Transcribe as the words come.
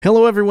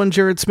Hello everyone,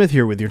 Jared Smith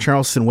here with your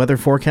Charleston weather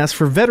forecast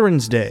for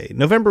Veterans Day,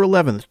 November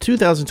 11th,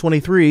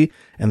 2023,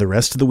 and the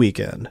rest of the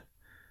weekend.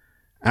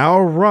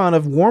 Our run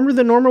of warmer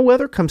than normal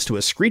weather comes to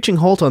a screeching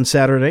halt on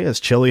Saturday as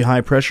chilly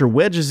high pressure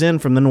wedges in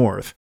from the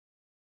north.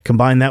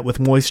 Combine that with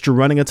moisture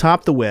running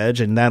atop the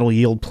wedge, and that'll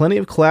yield plenty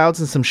of clouds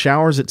and some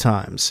showers at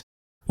times.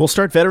 We'll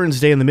start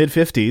Veterans Day in the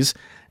mid-50s,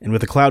 and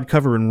with the cloud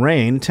cover and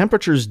rain,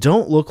 temperatures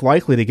don't look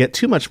likely to get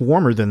too much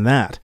warmer than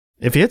that.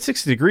 If you hit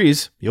 60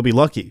 degrees, you'll be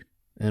lucky,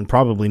 and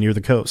probably near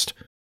the coast.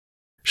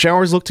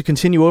 Showers look to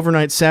continue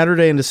overnight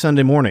Saturday into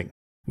Sunday morning.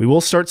 We will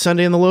start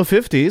Sunday in the low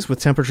 50s, with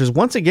temperatures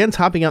once again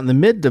topping out in the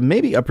mid to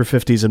maybe upper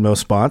 50s in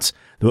most spots,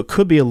 though it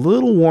could be a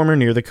little warmer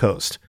near the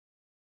coast.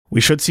 We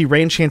should see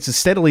rain chances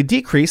steadily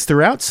decrease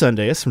throughout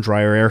Sunday as some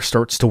drier air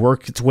starts to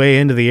work its way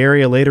into the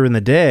area later in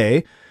the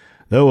day,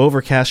 though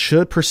overcast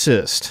should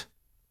persist.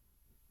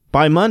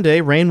 By Monday,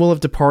 rain will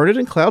have departed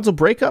and clouds will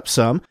break up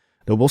some,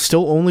 though we'll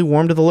still only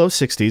warm to the low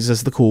 60s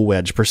as the cool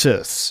wedge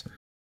persists.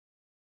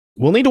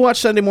 We'll need to watch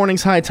Sunday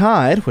morning's high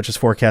tide, which is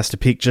forecast to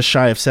peak just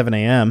shy of 7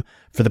 a.m.,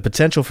 for the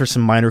potential for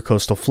some minor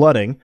coastal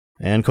flooding,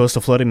 and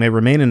coastal flooding may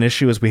remain an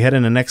issue as we head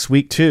into next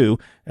week too,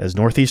 as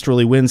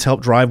northeasterly winds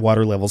help drive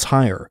water levels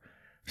higher.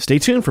 Stay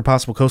tuned for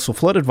possible coastal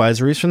flood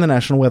advisories from the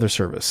National Weather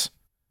Service.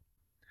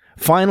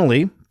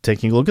 Finally,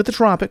 taking a look at the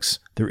tropics,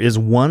 there is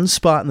one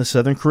spot in the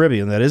southern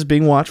Caribbean that is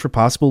being watched for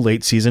possible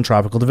late-season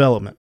tropical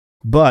development,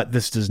 but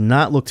this does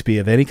not look to be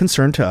of any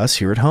concern to us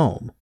here at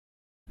home.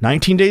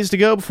 19 days to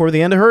go before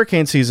the end of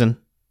hurricane season.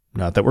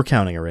 Not that we're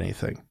counting or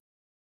anything.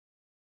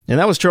 And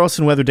that was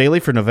Charleston Weather Daily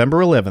for November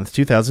 11th,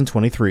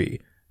 2023.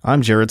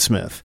 I'm Jared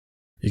Smith.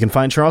 You can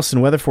find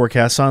Charleston weather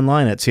forecasts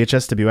online at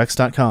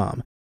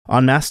chswx.com,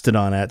 on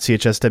Mastodon at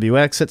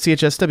chswx, at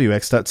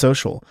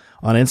chswx.social,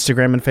 on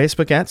Instagram and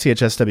Facebook at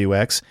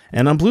chswx,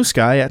 and on Blue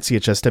Sky at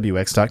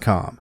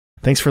chswx.com.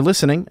 Thanks for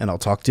listening, and I'll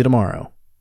talk to you tomorrow.